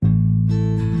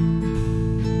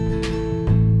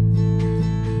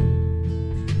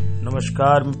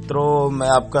नमस्कार मित्रों, मैं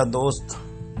आपका दोस्त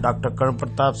डॉक्टर कर्ण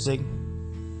Pratap Singh,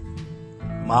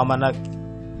 महामानक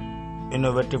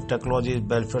innovative technology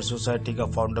welfare society का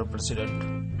फाउंडर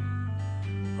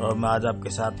प्रेसिडेंट। और मैं आज आपके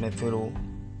साथ में फिर हूँ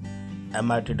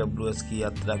MITWS की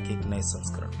यात्रा की एक नए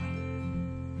संस्करण में।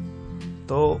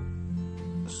 तो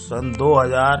सन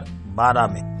 2012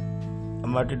 में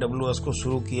MITWS को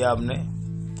शुरू किया हमने,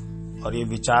 और ये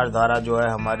विचारधारा जो है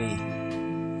हमारी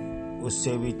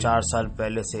उससे भी 4 साल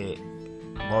पहले से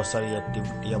बहुत सारी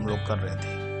एक्टिविटी हम लोग कर रहे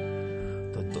थे।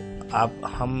 तो आप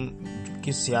हम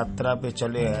किस यात्रा पे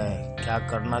चले हैं, क्या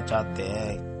करना चाहते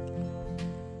हैं,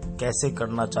 कैसे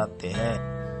करना चाहते हैं,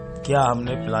 क्या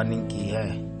हमने प्लानिंग की है,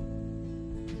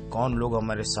 कौन लोग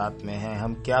हमारे साथ में हैं,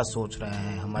 हम क्या सोच रहे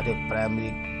हैं, हमारे प्राइमरी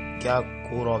क्या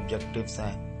कोर ऑब्जेक्टिव्स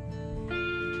हैं,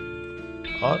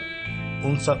 और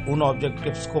उन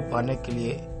ऑब्जेक्टिव्स को पाने के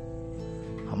लिए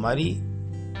हमारी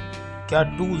क्या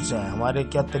टूल्स हैं, हमारे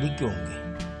क्या तरीके होंगे।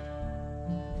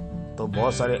 तो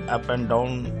बहुत सारे अप एंड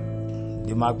डाउन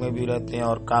दिमाग में भी रहते हैं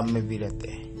और काम में भी रहते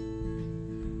हैं।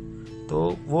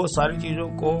 तो वो सारी चीज़ों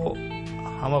को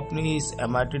हम अपनी इस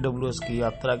MITWS की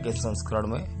यात्रा के संस्करण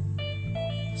में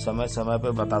समय समय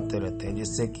पे बताते रहते हैं,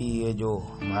 जिससे कि ये जो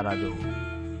हमारा जो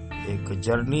एक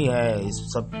जर्नी है इस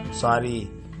सब सारी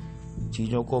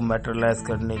चीज़ों को मैटेरियलाइज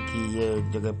करने की,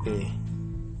 ये जगह पे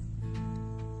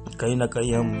कहीं ना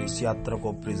कहीं हम इस यात्रा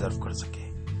को प्रिजर्व कर सके,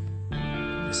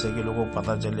 जिससे कि लोगों को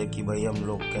पता चले कि भाई हम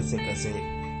लोग कैसे कैसे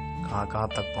कहाँ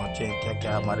तक पहुँचे, क्या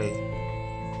क्या हमारे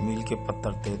मील के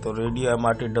पत्थर थे। तो रेडियो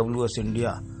MITWS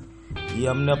इंडिया, ये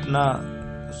हमने अपना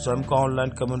स्वयं का ऑनलाइन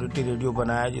कम्युनिटी रेडियो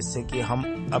बनाया, जिससे कि हम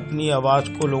अपनी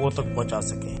आवाज़ को लोगों तक पहुँचा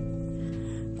सकें।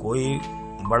 कोई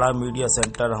बड़ा मीडिया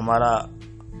सेंटर हमारा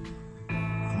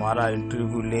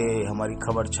इंटरव्यू ले, हमारी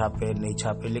खबर छापे नहीं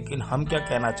छापे, लेकिन हम क्या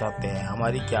कहना चाहते हैं,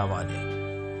 हमारी क्या आवाज़ है,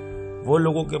 वो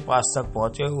लोगों के पास तक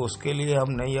पहुँचे। उसके लिए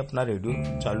हमने ये अपना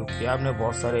रेडियो चालू किया। हमने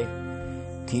बहुत सारे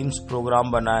थीम्स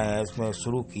प्रोग्राम बनाए हैं, इसमें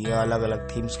शुरू किया, अलग अलग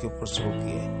थीम्स के ऊपर शुरू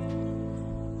किए।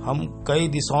 हम कई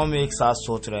दिशाओं में एक साथ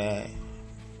सोच रहे हैं,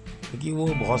 क्योंकि वो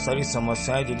बहुत सारी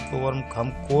समस्याएं जिनको हम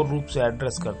कोर रूप से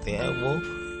एड्रेस करते हैं, वो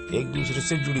एक दूसरे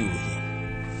से जुड़ी हुई है।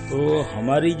 तो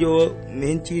हमारी जो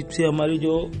मेन चीज से हमारी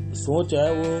जो सोच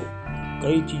है वो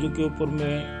कई चीजों के ऊपर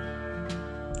में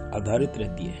आधारित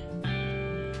रहती है।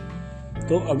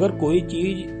 तो अगर कोई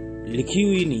चीज लिखी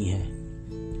हुई नहीं है,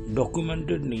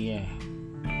 डॉक्यूमेंटेड नहीं है,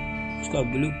 उसका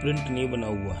ब्लूप्रिंट नहीं बना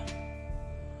हुआ है,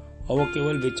 और वो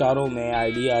केवल विचारों में,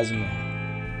 आइडियाज में,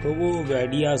 तो वो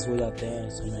आइडियाज हो जाते हैं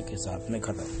समय के साथ में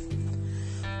खत्म।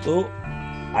 तो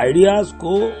आइडियाज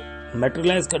को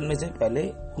मैटेरियलाइज करने से पहले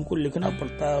उनको लिखना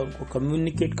पड़ता है, उनको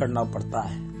कम्युनिकेट करना पड़ता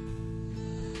है।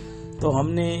 तो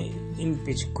हमने इन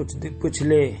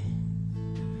पिछले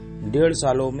 1.5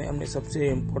 सालों में हमने सबसे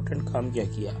इम्पोर्टेंट काम क्या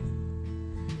किया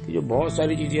कि जो बहुत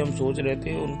सारी चीजें हम सोच रहे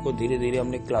थे उनको धीरे धीरे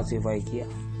हमने क्लासिफाई किया,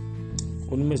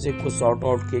 उनमें से कुछ सॉर्ट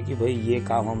आउट किए कि भाई ये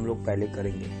काम हम लोग पहले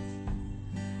करेंगे,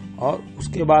 और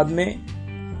उसके बाद में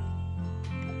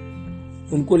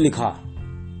उनको लिखा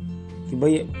कि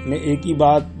भाई मैं एक ही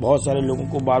बात बहुत सारे लोगों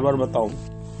को बार बार बताऊं।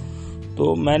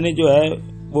 तो मैंने जो है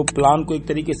वो प्लान को एक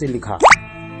तरीके से लिखा,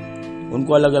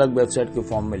 उनको अलग अलग वेबसाइट के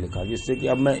फॉर्म में लिखा, जिससे कि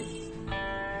अब मैं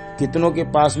कितनों के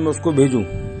पास में उसको भेजूं,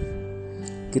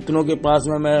 कितनों के पास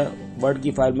में मैं वर्ड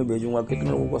की फाइल में भेजूंगा, कितने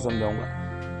लोगों को समझाऊंगा।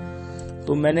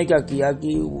 तो मैंने क्या किया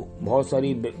कि बहुत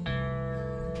सारी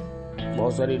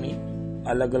नहीं,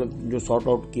 अलग अलग जो सॉर्ट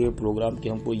आउट किए प्रोग्राम कि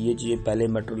हमको ये चीजें पहले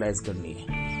मैटेरियलाइज करनी है।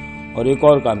 और एक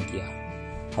और काम किया,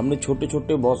 हमने छोटे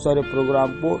छोटे बहुत सारे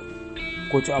प्रोग्राम को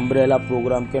कुछ अम्ब्रेला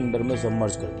प्रोग्राम के अंदर में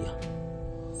सबमर्ज कर दिया।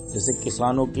 जैसे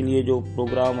किसानों के लिए जो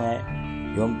प्रोग्राम है,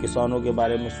 जो हम किसानों के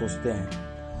बारे में सोचते हैं,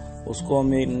 उसको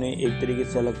हमने एक तरीके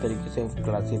से अलग तरीके से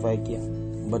क्लासीफाई किया।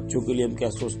 बच्चों के लिए हम क्या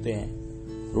सोचते हैं,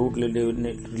 रूट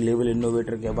लेवल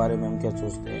इनोवेटर के बारे में हम क्या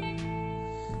सोचते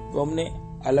हैं। तो हमने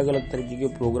अलग अलग तरीके के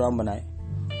प्रोग्राम बनाए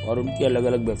और उनकी अलग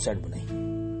अलग वेबसाइट बनाई।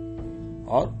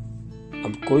 और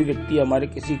अब कोई व्यक्ति हमारे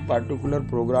किसी पार्टिकुलर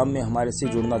प्रोग्राम में हमारे से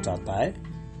जुड़ना चाहता है,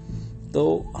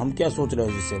 तो हम क्या सोच रहे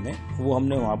हैं जिससे में, वो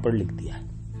हमने वहां पर लिख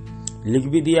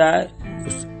भी दिया है।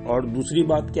 और दूसरी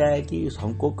बात क्या है कि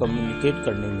हमको कम्युनिकेट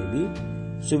करने में भी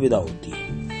सुविधा होती है।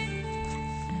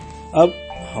 अब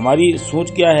हमारी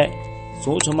सोच क्या है,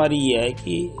 सोच हमारी ये है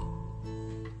कि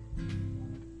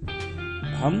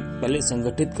हम पहले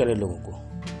संगठित करें लोगों को,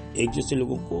 एक जैसे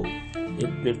लोगों को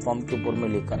एक प्लेटफॉर्म के ऊपर में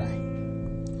लेकर आए।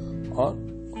 और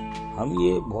हम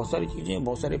ये बहुत सारी चीजें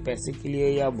बहुत सारे पैसे के लिए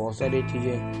या बहुत सारी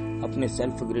चीजें अपने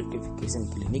सेल्फ ग्रेटिफिकेशन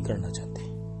के लिए नहीं करना चाहते।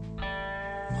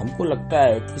 हमको लगता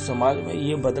है कि समाज में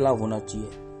ये बदलाव होना चाहिए,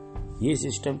 ये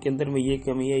सिस्टम के अंदर में ये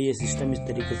कमी है, ये सिस्टम इस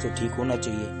तरीके से ठीक होना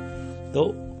चाहिए।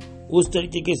 तो उस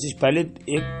तरीके के पहले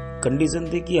एक कंडीशन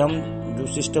थी कि हम जो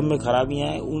सिस्टम में खराबियां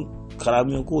हैं उन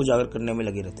खराबियों को उजागर करने में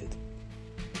लगे रहते थे।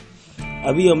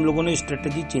 अभी हम लोगों ने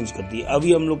स्ट्रेटेजी चेंज कर दी।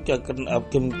 अभी हम लोग क्या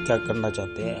करना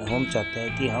चाहते हैं, हम चाहते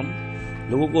हैं कि हम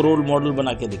लोगों को रोल मॉडल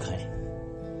बना के दिखाएं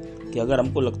कि अगर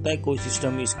हमको लगता है कोई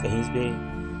सिस्टम इस कहीं पे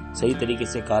सही तरीके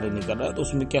से कार्य नहीं कर रहा है तो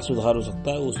उसमें क्या सुधार हो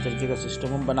सकता है, उस तरीके का सिस्टम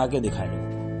हम बना के दिखाएं लोगों को,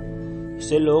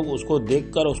 इससे लोग उसको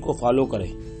देखकर उसको फॉलो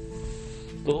करें।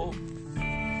 तो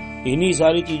इन्हीं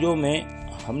सारी चीज़ों में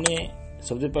हमने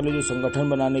सबसे पहले जो संगठन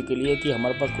बनाने के लिए कि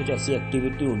हमारे पास कुछ ऐसी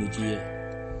एक्टिविटी होनी चाहिए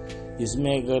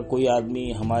जिसमें अगर कोई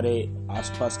आदमी हमारे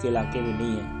आसपास के इलाके में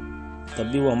नहीं है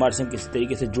तब भी वो हमारे संग किसी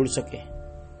तरीके से जुड़ सके।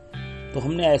 तो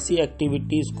हमने ऐसी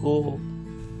एक्टिविटीज़ को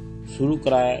शुरू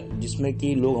कराया जिसमें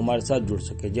कि लोग हमारे साथ जुड़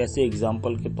सके। जैसे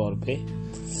एग्जाम्पल के तौर पे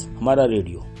हमारा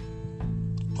रेडियो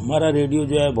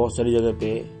जो है बहुत सारी जगह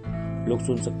पे लोग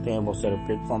सुन सकते हैं, बहुत सारे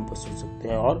प्लेटफॉर्म पर सुन सकते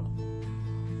हैं और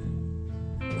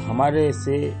हमारे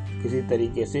से किसी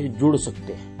तरीके से जुड़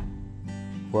सकते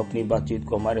हैं। वो अपनी बातचीत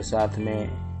को हमारे साथ में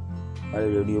हमारे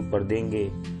रेडियो पर देंगे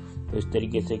तो इस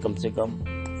तरीके से कम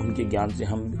उनके ज्ञान से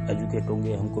हम एजुकेट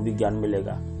होंगे, हमको भी ज्ञान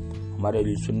मिलेगा, हमारे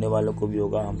सुनने वालों को भी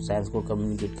होगा, हम साइंस को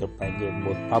कम्युनिकेट कर पाएंगे,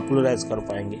 बहुत पॉपुलराइज कर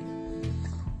पाएंगे।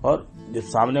 और जो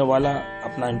सामने वाला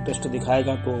अपना इंटरेस्ट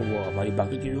दिखाएगा तो वो हमारी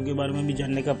बाकी चीज़ों के बारे में भी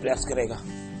जानने का प्रयास करेगा,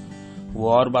 वो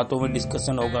और बातों में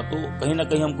डिस्कशन होगा। तो कहीं ना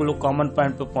कहीं हमको लोग कॉमन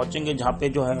पॉइंट पे पहुंचेंगे जहाँ पे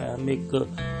जो है हम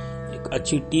एक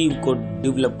अच्छी टीम को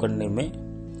डेवलप करने में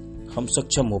हम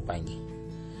सक्षम हो पाएंगे।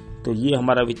 तो ये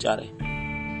हमारा विचार है।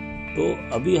 तो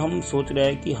अभी हम सोच रहे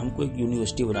हैं कि हमको एक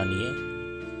यूनिवर्सिटी बनानी है,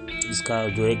 इसका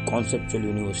जो एक कॉन्सेप्चुअल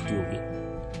यूनिवर्सिटी होगी।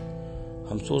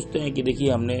 हम सोचते हैं कि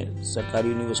देखिए हमने सरकारी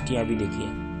यूनिवर्सिटियाँ भी देखी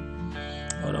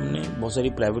हैं और हमने बहुत सारी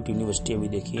प्राइवेट यूनिवर्सिटियाँ भी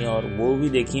देखी हैं और वो भी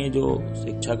देखी हैं जो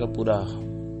शिक्षा का पूरा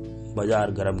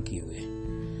बाजार गर्म किए हुए।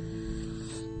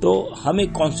 तो हम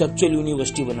एक कॉन्सेप्चुअल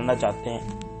यूनिवर्सिटी बनाना चाहते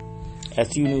हैं,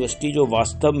 ऐसी यूनिवर्सिटी जो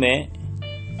वास्तव में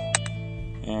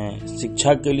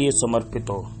शिक्षा के लिए समर्पित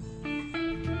हो,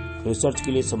 रिसर्च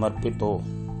के लिए समर्पित हो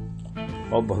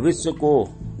और भविष्य को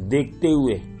देखते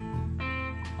हुए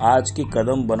आज के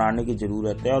कदम बनाने की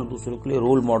जरूरत है और दूसरों के लिए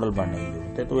रोल मॉडल बनने की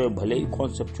जरूरत है। तो ये भले ही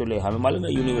कॉन्सेप्चुअल है, हमें मालूम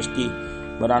है यूनिवर्सिटी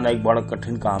बनाना एक बड़ा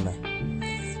कठिन काम है,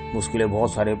 उसके लिए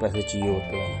बहुत सारे पैसे चाहिए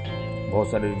होते हैं,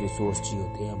 बहुत सारे रिसोर्स चाहिए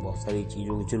होते हैं, बहुत सारी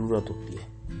चीज़ों की ज़रूरत होती है।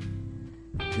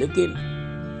 लेकिन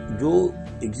जो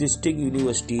एग्जिस्टिंग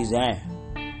यूनिवर्सिटीज़ हैं,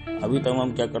 अभी तक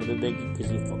हम क्या करते थे कि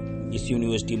इस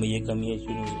यूनिवर्सिटी में ये कमी है, इस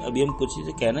यूनिवर्सिटी, अभी हम कुछ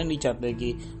चीज़ें कहना नहीं चाहते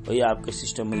कि भैया आपके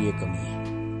सिस्टम में ये कमी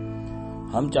है।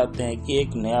 हम चाहते हैं कि एक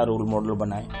नया रोल मॉडल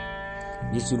बनाएं,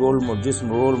 जिस रोल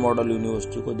मॉडल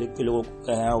यूनिवर्सिटी को देख के लोगों को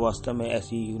कहें वास्तव में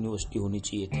ऐसी यूनिवर्सिटी होनी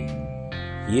चाहिए थी,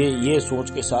 ये सोच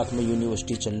के साथ में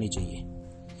यूनिवर्सिटी चलनी चाहिए।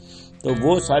 तो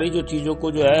वो सारी जो चीज़ों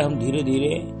को जो है हम धीरे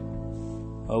धीरे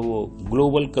वो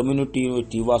ग्लोबल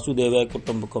कम्युनिटी वासुदेव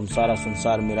कुटुंबकम, सारा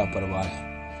संसार मेरा परिवार है,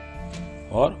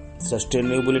 और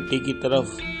सस्टेनेबिलिटी की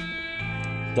तरफ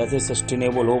कैसे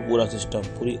सस्टेनेबल हो पूरा सिस्टम,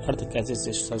 पूरी अर्थ कैसे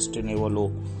सस्टेनेबल हो,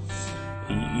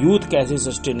 यूथ कैसे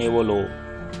सस्टेनेबल हो,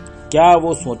 क्या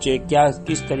वो सोचे, क्या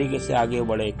किस तरीके से आगे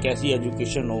बढ़े, कैसी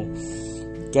एजुकेशन हो,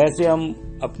 कैसे हम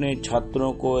अपने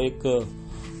छात्रों को एक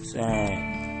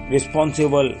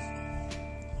रिस्पॉन्सिबल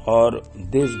और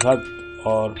देशभक्त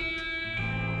और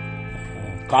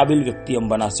काबिल व्यक्ति हम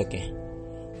बना सकें,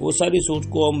 वो सारी सोच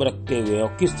को हम रखते हुए,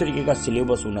 और किस तरीके का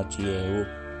सिलेबस होना चाहिए, वो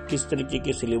किस तरीके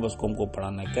के सिलेबस को हमको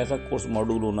पढ़ाना है, कैसा कोर्स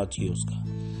मॉड्यूल होना चाहिए, उसका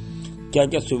क्या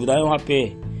क्या सुविधाएं वहाँ पे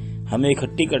हमें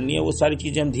इकट्ठी करनी है, वो सारी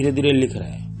चीज़ें हम धीरे धीरे लिख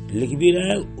भी रहे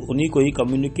हैं, उन्हीं को ही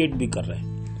कम्युनिकेट भी कर रहे हैं।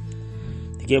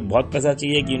 देखिए बहुत पैसा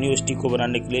चाहिए कि यूनिवर्सिटी को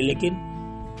बनाने के लिए, लेकिन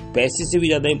पैसे से भी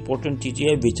ज़्यादा इम्पोर्टेंट चीज़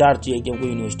है विचार चाहिए कि हमको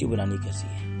यूनिवर्सिटी बनानी कैसी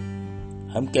है,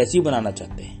 हम कैसी बनाना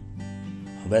चाहते हैं।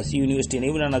 वैसी यूनिवर्सिटी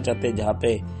नहीं बनाना चाहते जहाँ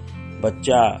पे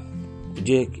बच्चा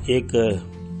जो एक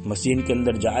मशीन के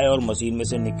अंदर जाए और मशीन में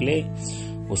से निकले,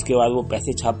 उसके बाद वो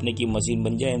पैसे छापने की मशीन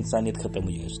बन जाए, इंसानियत खत्म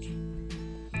हो जाए उसकी।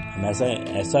 हम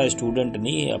ऐसा स्टूडेंट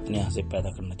नहीं अपने यहाँ से पैदा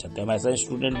करना चाहते। हम ऐसा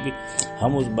स्टूडेंट भी,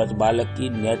 हम उस बालक की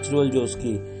नेचुरल जो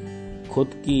उसकी खुद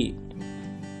की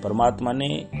परमात्मा ने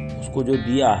उसको जो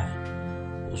दिया है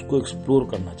उसको एक्सप्लोर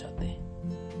करना चाहते हैं,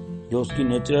 जो उसकी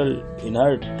नेचुरल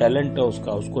इनर टैलेंट है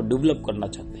उसको डेवलप करना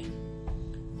चाहते हैं।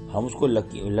 हम उसको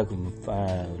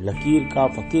लकीर का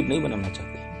फकीर नहीं बनाना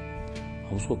चाहते,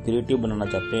 हम उसको क्रिएटिव बनाना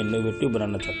चाहते हैं, इनोवेटिव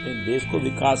बनाना चाहते हैं, देश को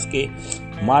विकास के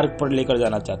मार्ग पर लेकर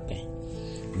जाना चाहते हैं।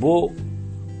 वो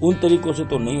उन तरीकों से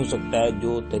तो नहीं हो सकता है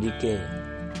जो तरीके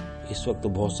इस वक्त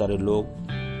बहुत सारे लोग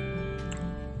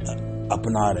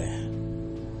अपना रहे हैं,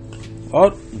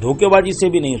 और धोखेबाजी से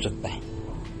भी नहीं हो सकता है।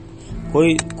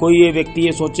 कोई ये व्यक्ति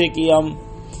ये सोचे कि हम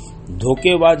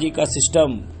धोखेबाजी का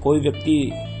सिस्टम, कोई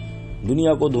व्यक्ति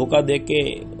दुनिया को धोखा देके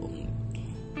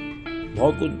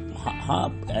बहुत कुछ, हाँ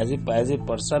एज ए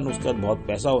पर्सन उसके बाद बहुत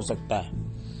पैसा हो सकता है,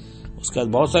 उसके बाद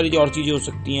बहुत सारी जो और चीजें हो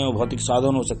सकती हैं, भौतिक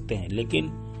साधन हो सकते हैं,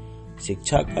 लेकिन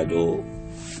शिक्षा का जो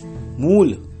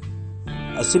मूल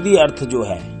असली अर्थ जो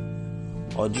है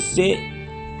और जिससे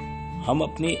हम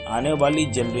अपनी आने वाली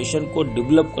जनरेशन को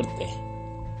डेवलप करते हैं,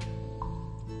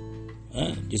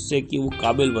 जिससे कि वो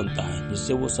काबिल बनता है,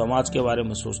 जिससे वो समाज के बारे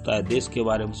में सोचता है, देश के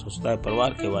बारे में सोचता है,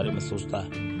 परिवार के बारे में सोचता है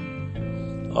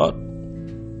और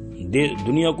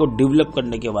दुनिया को डेवलप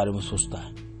करने के बारे में सोचता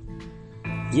है।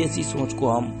 ये ऐसी सोच को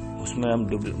हम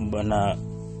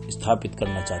स्थापित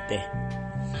करना चाहते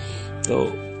हैं। तो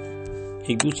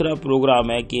एक दूसरा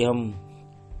प्रोग्राम है कि हम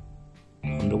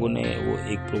लोगों ने वो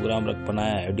एक प्रोग्राम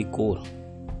बनाया एडिकोर,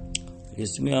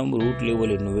 जिसमें हम रूट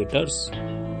लेवल इनोवेटर्स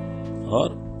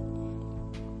और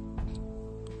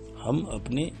हम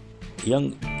अपने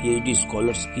यंग PhD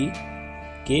स्कॉलर्स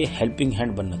के हेल्पिंग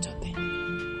हैंड बनना चाहते हैं।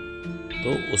 तो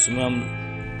उसमें हम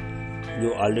जो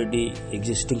ऑलरेडी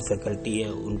एग्जिस्टिंग फैकल्टी है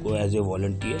उनको एज ए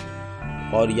वॉलंटियर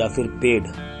और या फिर पेड,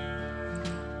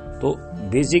 तो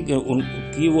बेसिक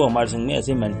उनकी वो हमारे संग में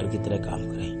ऐसे मेंटर की तरह काम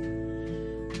करें।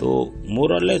 तो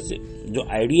मोर और लेस जो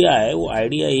आइडिया है वो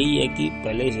आइडिया यही है कि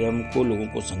पहले से हमको लोगों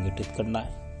को संगठित करना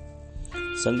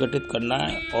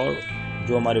है और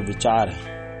जो हमारे विचार हैं,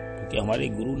 क्योंकि हमारे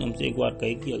गुरु ने हमसे एक बार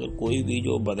कही कि अगर कोई भी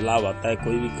जो बदलाव आता है,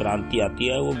 कोई भी क्रांति आती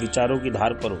है, वो विचारों की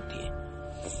धार पर होती है।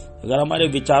 अगर हमारे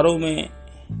विचारों में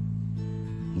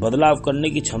बदलाव करने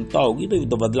की क्षमता होगी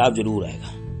तो बदलाव जरूर आएगा।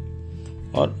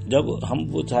 और जब हम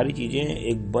वो सारी चीजें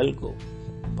एक बल्क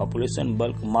पॉपुलेशन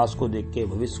बल्क मास को देख के,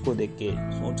 भविष्य को देख के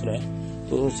सोच रहे हैं,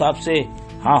 तो उस हिसाब से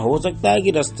हाँ हो सकता है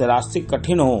कि रास्ते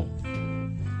कठिन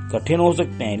हो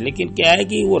सकते हैं, लेकिन क्या है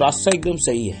कि वो रास्ता एकदम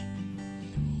सही है।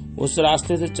 उस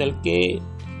रास्ते से चल के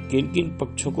किन किन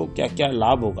पक्षों को क्या क्या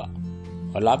लाभ होगा,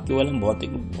 और लाभ केवल हम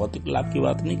भौतिक लाभ की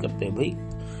बात नहीं करते भाई,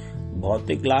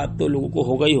 भौतिक लाभ तो लोगों को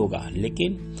होगा ही होगा,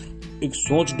 लेकिन एक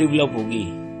सोच डेवलप होगी,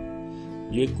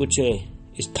 ये कुछ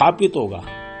स्थापित होगा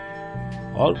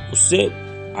और उससे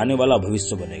आने वाला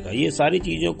भविष्य बनेगा। ये सारी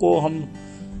चीजों को हम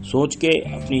सोच के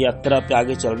अपनी यात्रा पे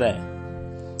आगे चल रहे हैं।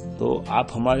 तो आप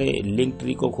हमारे लिंक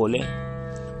ट्री को खोलें,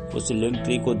 उस लिंक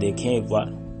ट्री को देखें एक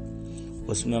बार।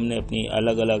 उसमें हमने अपनी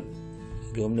अलग अलग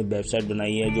जो हमने वेबसाइट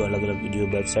बनाई है, जो अलग अलग जो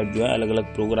वेबसाइट जो है अलग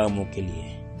अलग प्रोग्रामों के लिए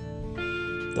है।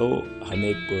 तो हम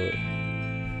एक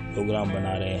प्रोग्राम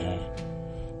बना रहे हैं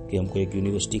कि हमको एक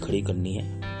यूनिवर्सिटी खड़ी करनी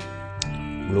है,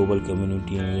 ग्लोबल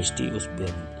कम्युनिटी यूनिवर्सिटी। उस पर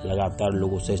लगातार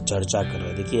लोगों से चर्चा कर रहे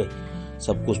हैं। देखिए,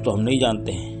 सब कुछ तो हम नहीं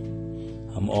जानते हैं,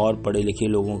 हम और पढ़े लिखे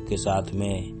लोगों के साथ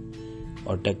में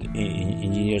और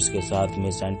इंजीनियर्स के साथ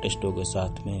में, साइंटिस्टों के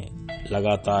साथ में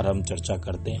लगातार हम चर्चा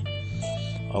करते हैं,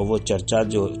 और वो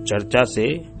चर्चा से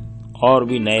और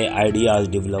भी नए आइडियाज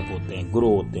डेवलप होते हैं, ग्रो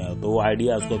होते हैं। तो वो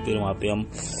आइडियाज को फिर वहाँ पे हम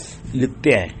लिखते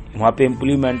हैं, वहाँ पे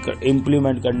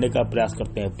इम्प्लीमेंट करने का प्रयास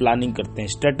करते हैं, प्लानिंग करते हैं,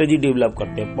 स्ट्रेटेजी डेवलप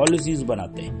करते हैं, पॉलिसीज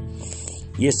बनाते हैं।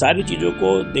 ये सारी चीजों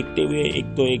को देखते हुए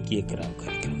एक ये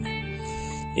कार्यक्रम है।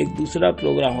 एक दूसरा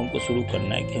प्रोग्राम हमको शुरू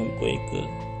करना है कि हमको एक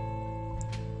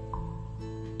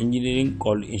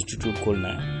इंजीनियरिंग इंस्टीट्यूट खोलना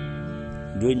है,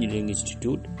 जो इंजीनियरिंग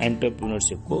इंस्टीट्यूट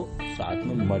एंटरप्रेन्योरशिप को साथ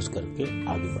में मर्ज करके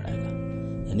आगे बढ़ाएगा।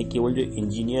 यानी केवल जो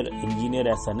इंजीनियर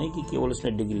ऐसा नहीं कि केवल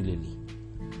उसने डिग्री ले ली,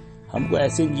 हमको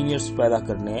ऐसे इंजीनियर्स पैदा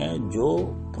करने हैं जो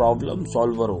प्रॉब्लम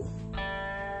सॉल्वर हो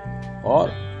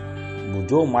और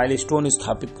जो माइलस्टोन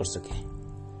स्थापित कर सके।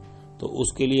 तो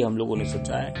उसके लिए हम लोगों ने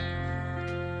सोचा है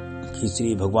कि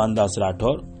श्री भगवान दास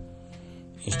Rathore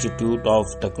institute of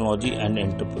technology and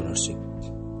entrepreneurship,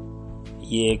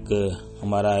 ये एक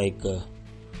हमारा एक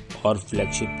और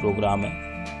फ्लैगशिप प्रोग्राम है,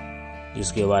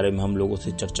 जिसके बारे में हम लोगों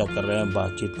से चर्चा कर रहे हैं,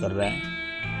 बातचीत कर रहे हैं,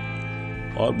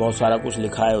 और बहुत सारा कुछ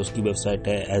लिखा है। उसकी वेबसाइट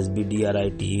है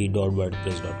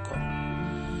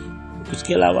sbdrite.wordpress.com।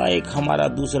 उसके अलावा एक हमारा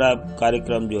दूसरा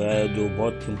कार्यक्रम जो है, जो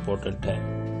बहुत इम्पोर्टेंट है,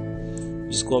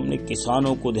 जिसको हमने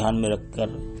किसानों को ध्यान में रखकर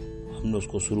हमने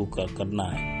उसको शुरू करना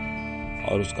है,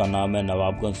 और उसका नाम है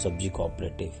नवाबगंज सब्जी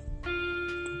कोऑपरेटिव।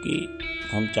 क्योंकि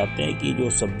हम चाहते हैं कि जो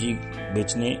सब्जी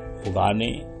बेचने,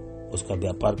 उगाने, उसका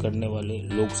व्यापार करने वाले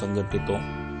लोग संगठित हों,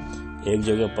 एक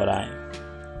जगह पर आए,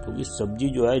 क्योंकि सब्जी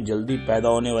जो है जल्दी पैदा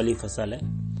होने वाली फसल है,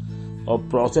 और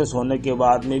प्रोसेस होने के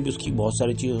बाद में भी उसकी बहुत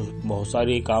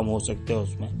सारे काम हो सकते हैं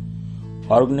उसमें।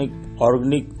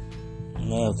 ऑर्गेनिक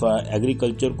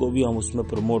एग्रीकल्चर को भी हम उसमें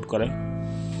प्रमोट करें।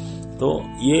 तो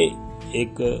ये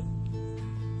एक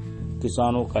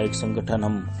किसानों का एक संगठन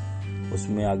हम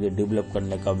उसमें आगे डेवलप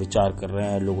करने का विचार कर रहे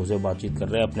हैं, लोगों से बातचीत कर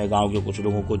रहे हैं, अपने गांव के कुछ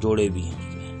लोगों को जोड़े भी हैं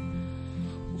उसमें।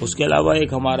 उसके अलावा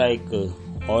एक हमारा एक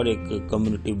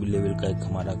कम्युनिटी लेवल का एक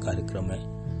हमारा कार्यक्रम है,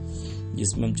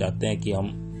 जिसमें हम चाहते हैं कि हम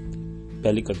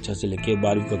पहली कक्षा से लेकर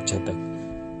 12वीं कक्षा तक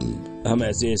हम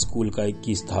ऐसे स्कूल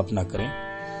की स्थापना करें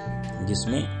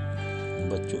जिसमें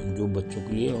बच्चों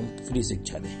के लिए हम फ्री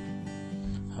शिक्षा दें।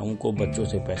 हमको बच्चों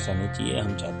से पैसा नहीं चाहिए।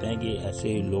 हम चाहते हैं कि ऐसे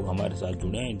लोग हमारे साथ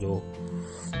जुड़ें जो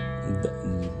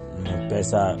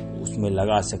पैसा उसमें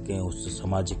लगा सकें, उस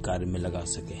सामाजिक कार्य में लगा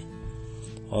सकें।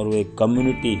 और वो एक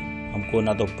कम्युनिटी, हमको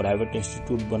ना तो प्राइवेट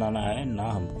इंस्टीट्यूट बनाना है, ना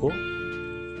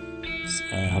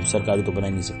हम सरकारी तो बना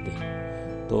नहीं सकते,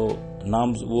 तो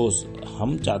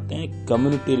हम चाहते हैं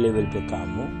कम्युनिटी लेवल पे काम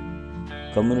हो,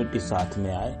 कम्युनिटी साथ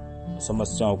में आए,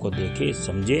 समस्याओं को देखे,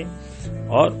 समझे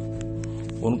और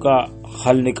उनका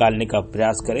हल निकालने का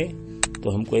प्रयास करे।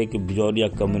 तो हमको एक बिजौरिया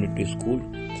कम्युनिटी स्कूल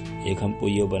हमको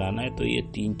ये बनाना है। तो ये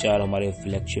 3-4 हमारे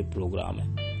फ्लैगशिप प्रोग्राम है।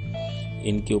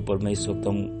 इनके ऊपर में इस वक्त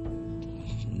हम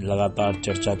लगातार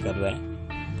चर्चा कर रहे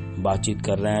हैं, बातचीत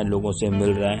कर रहे हैं, लोगों से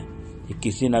मिल रहे हैं कि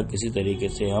किसी ना किसी तरीके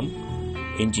से हम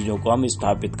इन चीज़ों को हम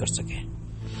स्थापित कर सकें।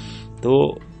 तो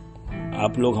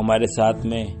आप लोग हमारे साथ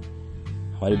में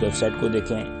हमारी वेबसाइट को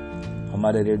देखें,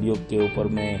 हमारे रेडियो के ऊपर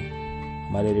में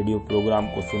हमारे रेडियो प्रोग्राम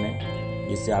को सुनें,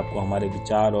 जिससे आपको हमारे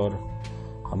विचार और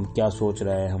हम क्या सोच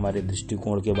रहे हैं, हमारे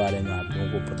दृष्टिकोण के बारे में आप लोगों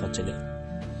को पता चले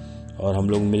और हम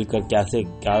लोग मिलकर कैसे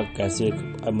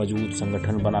एक मजबूत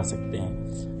संगठन बना सकते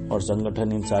हैं और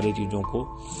संगठन इन सारी चीज़ों को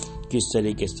किस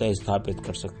तरीके से स्थापित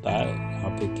कर सकता है, वहाँ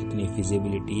पे कितनी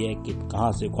फिजिबिलिटी है, कि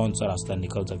कहाँ से कौन सा रास्ता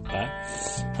निकल सकता है,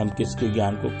 हम किसके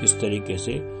ज्ञान को किस तरीके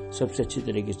से सबसे अच्छी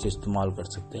तरीके से इस्तेमाल कर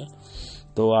सकते हैं।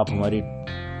 तो आप हमारी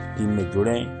टीम में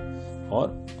जुड़ें और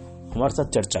हमारे साथ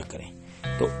चर्चा करें।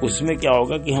 तो उसमें क्या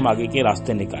होगा कि हम आगे के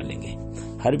रास्ते निकालेंगे।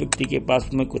 हर व्यक्ति के पास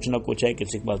में कुछ ना कुछ है,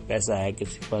 किसी के पास पैसा है,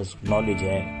 किसी के पास नॉलेज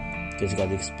है, किसी के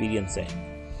पास एक्सपीरियंस है,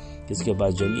 किसी के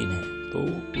पास ज़मीन है। तो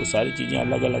वो सारी चीज़ें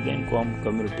अलग अलग हैं। इनको हम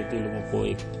कम्युनिटी के लोगों को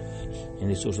एक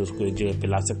रिसोर्स को एक जगह पे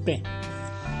ला सकते हैं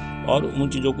और उन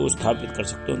चीज़ों को स्थापित कर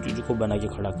सकते हैं, उन चीज़ों को बना के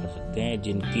खड़ा कर सकते हैं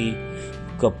जिनकी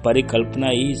परिकल्पना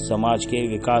ही समाज के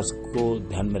विकास को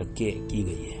ध्यान में रख के की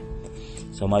गई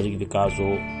है। सामाजिक विकास हो,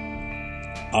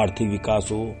 आर्थिक विकास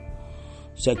हो,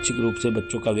 शैक्षिक रूप से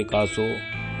बच्चों का विकास हो,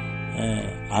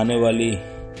 आने वाली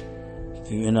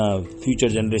फ्यूचर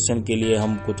जनरेशन के लिए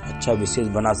हम कुछ अच्छा विशेष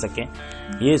बना सकें।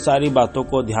 ये सारी बातों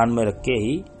को ध्यान में रख के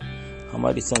ही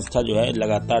हमारी संस्था जो है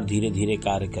लगातार धीरे धीरे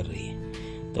कार्य कर रही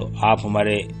है। तो आप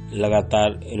हमारे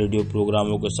लगातार रेडियो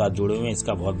प्रोग्रामों के साथ जुड़े हुए हैं,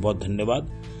 इसका बहुत बहुत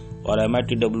धन्यवाद। और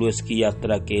MITWS की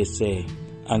यात्रा के इस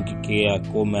अंक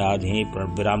को मैं आज यहीं पर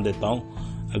विराम देता हूँ।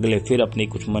 अगले फिर अपनी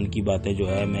कुछ मन की बातें जो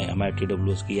है मैं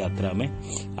MITWS की यात्रा में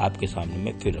आपके सामने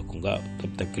में फिर रखूंगा।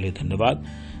 तब तक के लिए धन्यवाद,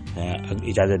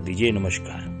 इजाजत दीजिए,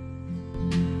 नमस्कार।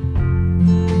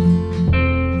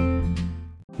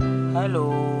 Hello,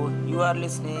 you are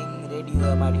listening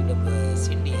Radio MITWS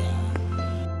India.